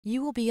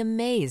You will be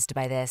amazed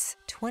by this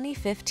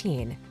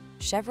 2015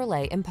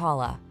 Chevrolet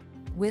Impala.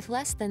 With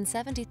less than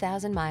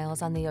 70,000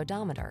 miles on the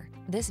odometer,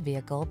 this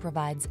vehicle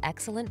provides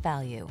excellent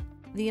value.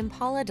 The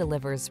Impala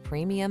delivers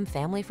premium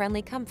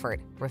family-friendly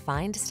comfort,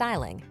 refined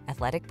styling,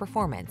 athletic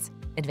performance,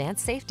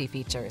 advanced safety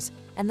features,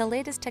 and the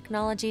latest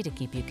technology to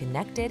keep you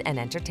connected and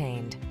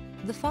entertained.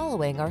 The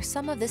following are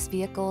some of this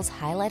vehicle's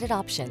highlighted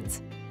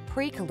options: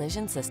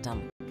 pre-collision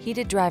system,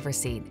 heated driver's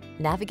seat,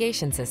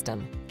 navigation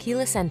system,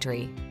 keyless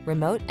entry,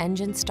 remote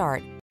engine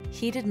start,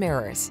 heated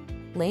mirrors,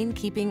 lane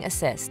keeping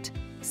assist,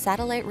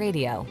 satellite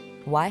radio,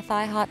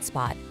 Wi-Fi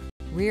hotspot,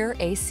 rear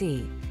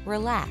AC.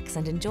 Relax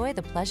and enjoy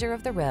the pleasure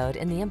of the road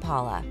in the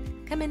Impala.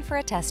 Come in for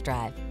a test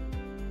drive.